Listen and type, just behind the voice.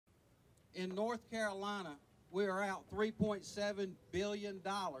in North Carolina, we are out $3.7 billion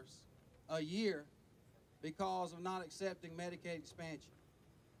a year because of not accepting Medicaid expansion.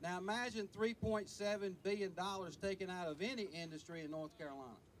 Now imagine $3.7 billion taken out of any industry in North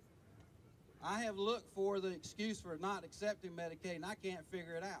Carolina. I have looked for the excuse for not accepting Medicaid, and I can't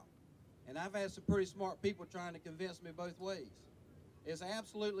figure it out. And I've had some pretty smart people trying to convince me both ways. It's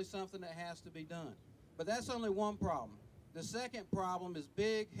absolutely something that has to be done. But that's only one problem. The second problem is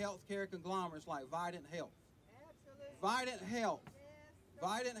big healthcare conglomerates like Vid6 Health. Absolutely.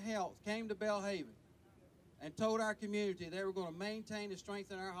 Vid6 Health came to Belhaven and told our community they were going to maintain and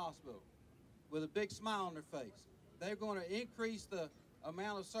strengthen our hospital with a big smile on their face. They're going to increase the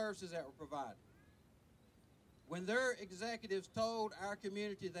amount of services that were provided. When their executives told our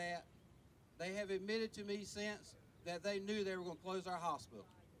community that, they have admitted to me since that they knew they were going to close our hospital.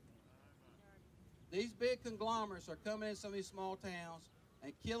 These big conglomerates are coming in some of these small towns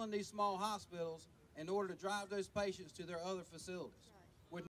and killing these small hospitals in order to drive those patients to their other facilities.